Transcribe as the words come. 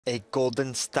A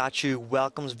golden statue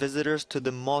welcomes visitors to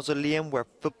the mausoleum where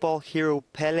football hero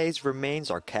Pelé's remains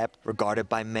are kept. Regarded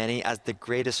by many as the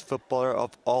greatest footballer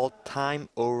of all time,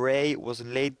 Ore was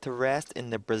laid to rest in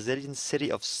the Brazilian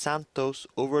city of Santos,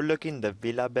 overlooking the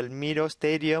Vila Belmiro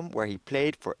Stadium where he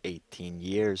played for 18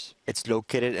 years. It's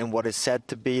located in what is said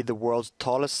to be the world's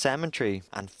tallest cemetery,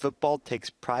 and football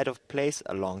takes pride of place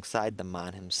alongside the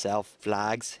man himself.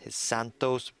 Flags, his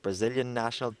Santos, Brazilian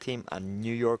national team and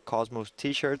New York Cosmos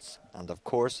t-shirts, and of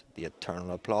course the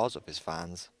eternal applause of his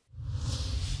fans.